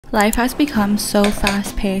Life has become so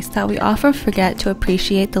fast-paced that we often forget to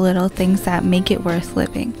appreciate the little things that make it worth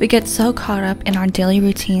living. We get so caught up in our daily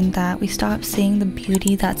routine that we stop seeing the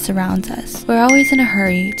beauty that surrounds us. We're always in a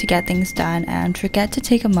hurry to get things done and forget to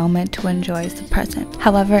take a moment to enjoy the present.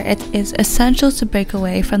 However, it is essential to break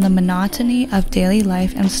away from the monotony of daily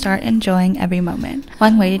life and start enjoying every moment.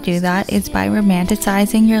 One way to do that is by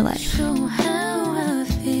romanticizing your life.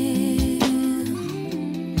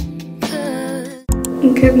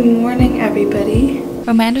 Good morning, everybody.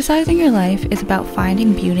 Romanticizing your life is about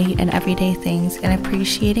finding beauty in everyday things and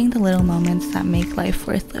appreciating the little moments that make life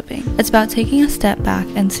worth living. It's about taking a step back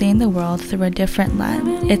and seeing the world through a different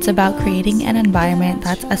lens. It's about creating an environment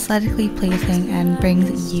that's aesthetically pleasing and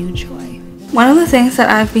brings you joy. One of the things that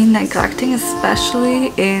I've been neglecting, especially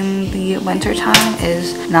in the winter time,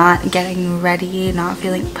 is not getting ready, not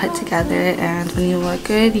feeling put together, and when you look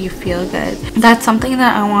good, you feel good. That's something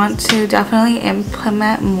that I want to definitely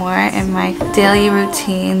implement more in my daily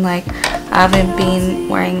routine. Like, I haven't been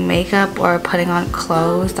wearing makeup or putting on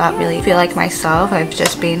clothes that really feel like myself. I've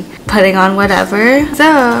just been putting on whatever.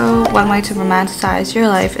 So one way to romanticize your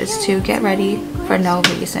life is to get ready for no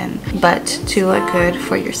reason, but to look good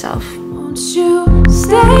for yourself. Won't you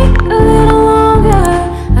stay a little longer?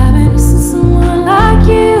 I've been missing someone like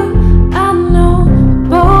you. I know we're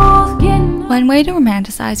both getting. One way to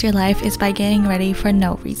romanticize your life is by getting ready for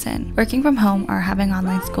no reason. Working from home or having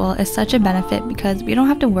online school is such a benefit because we don't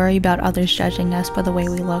have to worry about others judging us for the way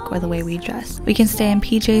we look or the way we dress. We can stay in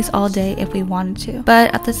PJs all day if we wanted to.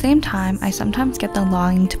 But at the same time, I sometimes get the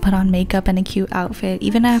longing to put on makeup and a cute outfit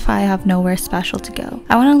even if I have nowhere special to go.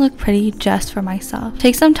 I want to look pretty just for myself.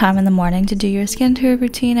 Take some time in the morning to do your skincare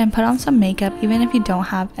routine and put on some makeup even if you don't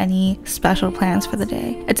have any special plans for the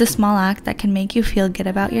day. It's a small act that can make you feel good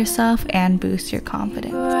about yourself and boost your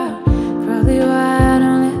confidence. Probably why I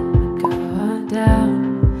don't let go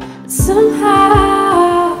down. But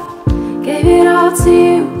somehow gave it all to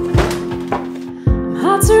you. I'm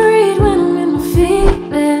hard to read when I'm in my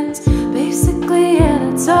feelings. Basically, yeah,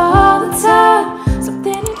 that's all the time.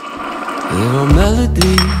 Something There are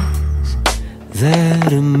melodies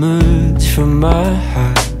that emerge from my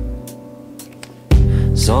heart.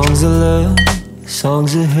 Songs of love,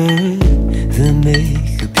 songs of hurt that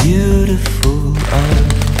make a beautiful art.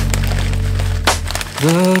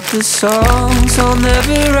 But the songs I'll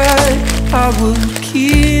never write, I will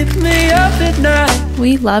keep me up at night.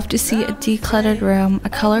 We love to see a decluttered room, a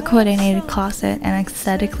color-coordinated closet, and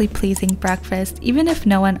aesthetically pleasing breakfast, even if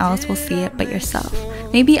no one else will see it but yourself.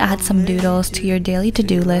 Maybe add some doodles to your daily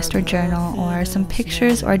to-do list or journal, or some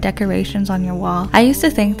pictures or decorations on your wall. I used to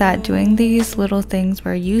think that doing these little things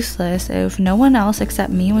were useless if no one else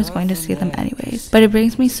except me was going to see them anyways. But it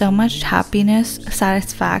brings me so much happiness,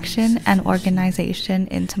 satisfaction, and organization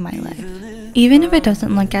into my life. Even if it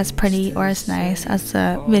doesn't look as pretty or as nice as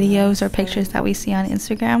the videos or pictures that we see on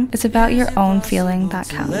Instagram, it's about your own feeling that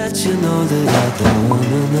counts. Let you know that I don't want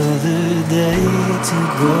another day to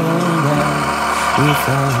go by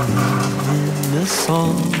without you in the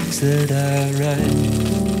songs that I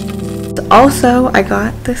write. Also, I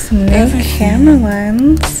got this new camera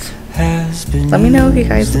lens. Let me know if you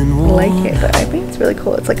guys like it, but I think it's really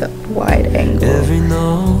cool. It's like a wide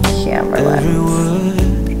angle camera lens.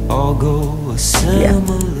 All go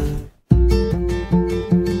similar.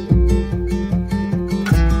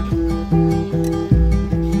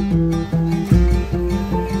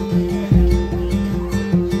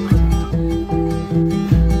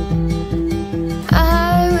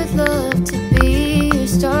 I would love to be your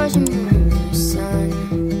stars and moon, your sun.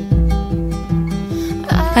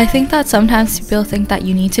 I think that sometimes people think that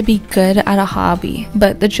you need to be good at a hobby,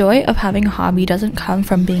 but the joy of having a hobby doesn't come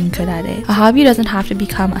from being good at it. A hobby doesn't have to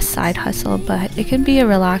become a side hustle, but it can be a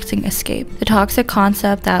relaxing escape. The toxic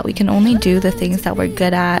concept that we can only do the things that we're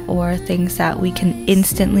good at or things that we can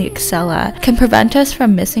instantly excel at can prevent us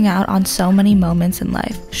from missing out on so many moments in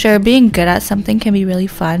life. Sure, being good at something can be really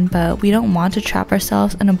fun, but we don't want to trap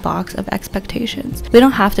ourselves in a box of expectations. We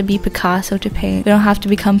don't have to be Picasso to paint. We don't have to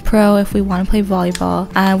become pro if we want to play volleyball.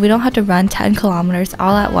 We don't have to run 10 kilometers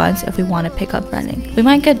all at once if we want to pick up running. We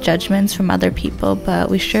might get judgments from other people, but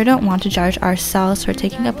we sure don't want to judge ourselves for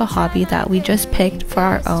taking up a hobby that we just picked for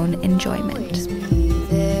our own enjoyment.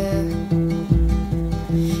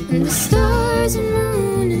 And the stars and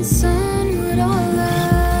moon and sun would all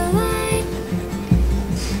align.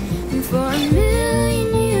 And for a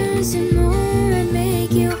million years and more, I'd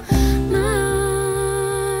make you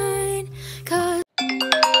mine. 'Cause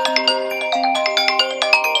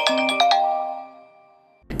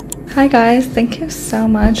Hi guys, thank you so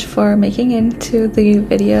much for making into the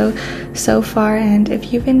video so far, and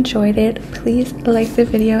if you've enjoyed it, please like the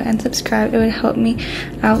video and subscribe. It would help me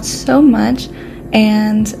out so much.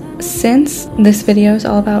 And since this video is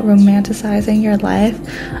all about romanticizing your life,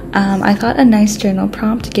 I thought a nice journal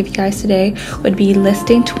prompt to give you guys today would be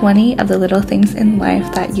listing 20 of the little things in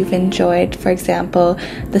life that you've enjoyed. For example,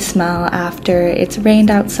 the smell after it's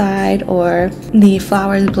rained outside, or the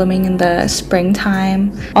flowers blooming in the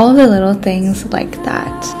springtime, all of the little things like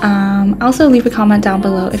that. Also leave a comment down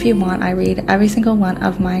below if you want. I read every single one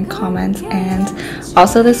of my comments. And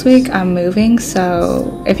also this week I'm moving,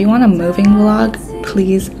 so if you want a moving vlog,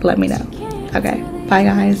 please let me know. Okay, bye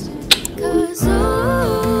guys.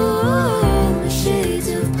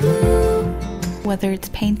 Whether it's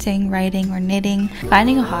painting, writing, or knitting,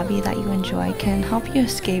 finding a hobby that you enjoy can help you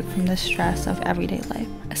escape from the stress of everyday life.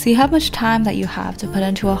 See how much time that you have to put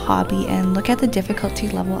into a hobby and look at the difficulty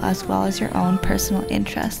level as well as your own personal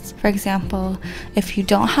interests. For example, if you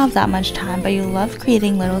don't have that much time but you love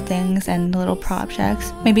creating little things and little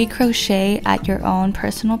projects, maybe crochet at your own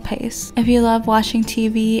personal pace. If you love watching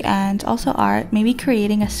TV and also art, maybe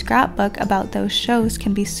creating a scrapbook about those shows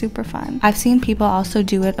can be super fun. I've seen people also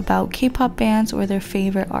do it about K-pop bands or their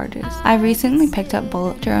favorite artists. I recently picked up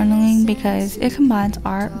bullet journaling because it combines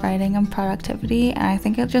art, writing, and productivity, and I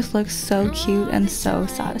think it just looks so cute and so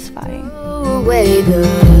satisfying. Away the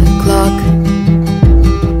clock.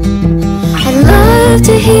 I'd love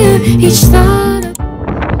to hear each thought.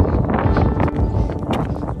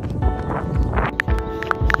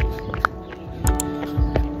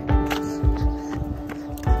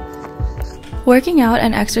 Working out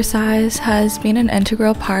and exercise has been an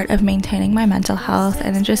integral part of maintaining my mental health,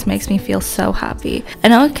 and it just makes me feel so happy. I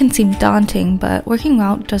know it can seem daunting, but working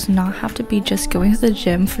out does not have to be just going to the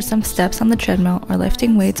gym for some steps on the treadmill or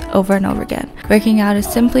lifting weights over and over again. Working out is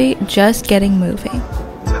simply just getting moving.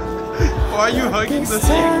 Why are you hugging the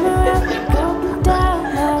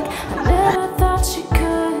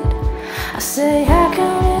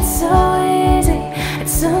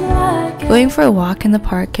Going for a walk in the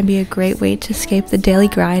park can be a great way to escape the daily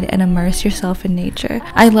grind and immerse yourself in nature.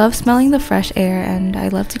 I love smelling the fresh air, and I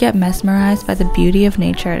love to get mesmerized by the beauty of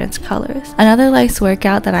nature and its colors. Another nice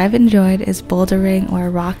workout that I've enjoyed is bouldering or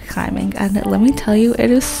rock climbing, and let me tell you,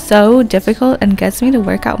 it is so difficult and gets me to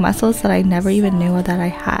work out muscles that I never even knew that I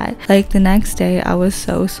had. Like the next day I was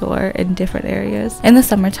so sore in different areas. In the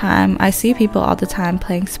summertime, I see people all the time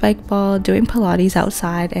playing spike ball, doing Pilates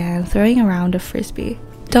outside, and throwing around a frisbee.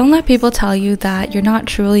 Don't let people tell you that you're not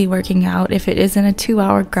truly working out if it isn't a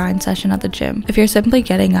 2-hour grind session at the gym. If you're simply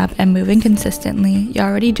getting up and moving consistently, you're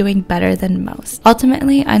already doing better than most.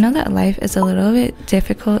 Ultimately, I know that life is a little bit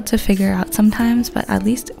difficult to figure out sometimes, but at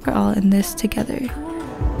least we're all in this together. It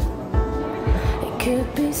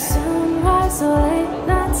could be sunrise or late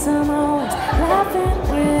nights, I'm always laughing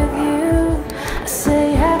with you. I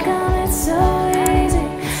say, how come it's so